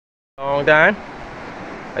Long time.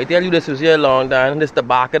 I tell you this was here a long time. This the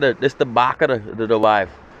back of the wife.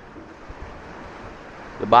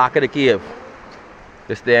 The back of the cave.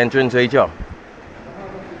 This the entrance right here.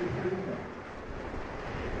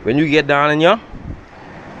 When you get down in here,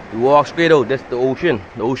 you walk straight out. That's the ocean.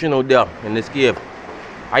 The ocean out there in this cave.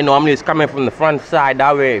 I normally it's coming from the front side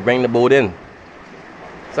that way, bring the boat in.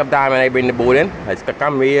 Sometimes when I bring the boat in, I just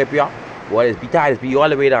come way up here. Well, it's be tight, it's be all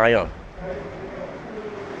the way down here.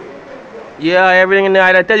 Yeah, everything in there.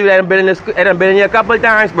 I tell you that I've been in here a couple of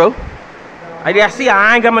times, bro. I just see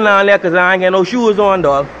I ain't coming down there because I ain't got no shoes on,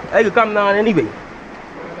 dog. I could come down anyway.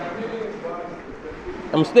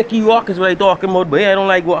 Them sticky walk is what I talking about, but yeah, I don't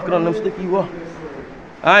like walking on them sticky walk.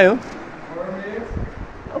 I am.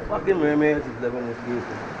 No fucking mermaids is living in this cave.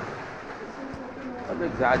 I'm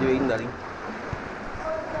exaggerating, daddy.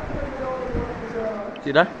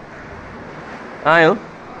 See that? I am.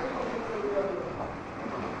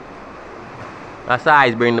 That's how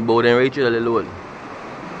I bring the boat in right to the little one.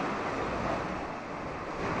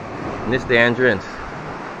 And this is the entrance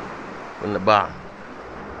from the bar.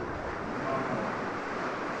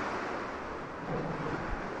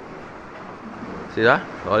 See that?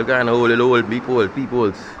 All kind of old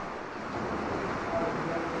peoples.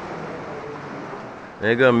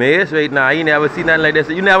 Nigga, maze right now. You never seen nothing like this.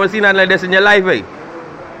 You never seen nothing like this in your life, eh?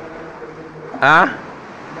 Huh?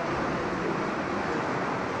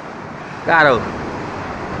 Caro.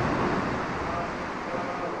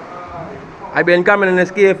 I've been coming in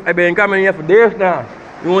this cave. I've been coming here for days now.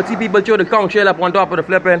 You won't see people throw the conch shell up on top of the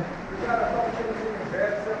flipping.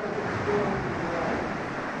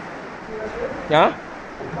 Huh?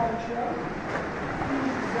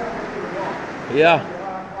 Yeah.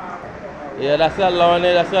 Yeah, that's a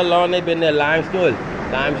long they've been there, limestone.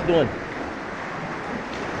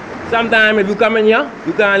 Sometimes if you come in here,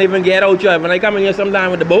 you can't even get out here. When I come in here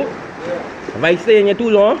sometime with the boat, if I stay in here too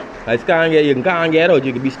long, you can't get out,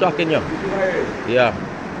 you can be stuck in here. Yeah.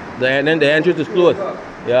 Then the entrance is closed.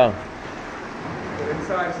 Yeah.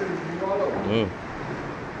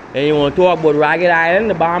 And you want to talk about Ragged Island,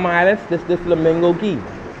 the Bahamas Islands, this Flamingo Key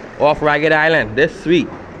off Ragged Island. This sweet.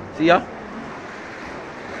 See ya?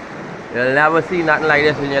 You'll never see nothing like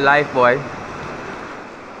this in your life, boy.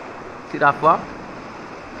 See that far?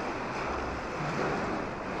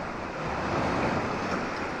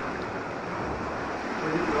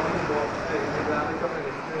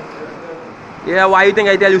 Yeah, why you think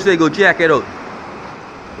I tell you say go check it out?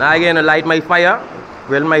 Now I'm gonna light my fire,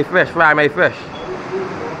 grill my fish, fry my fish.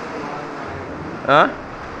 Huh?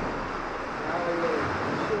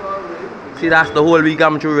 See, that's the whole we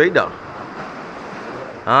come through right there.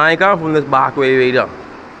 I ain't come from this back way right there.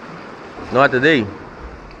 Not today.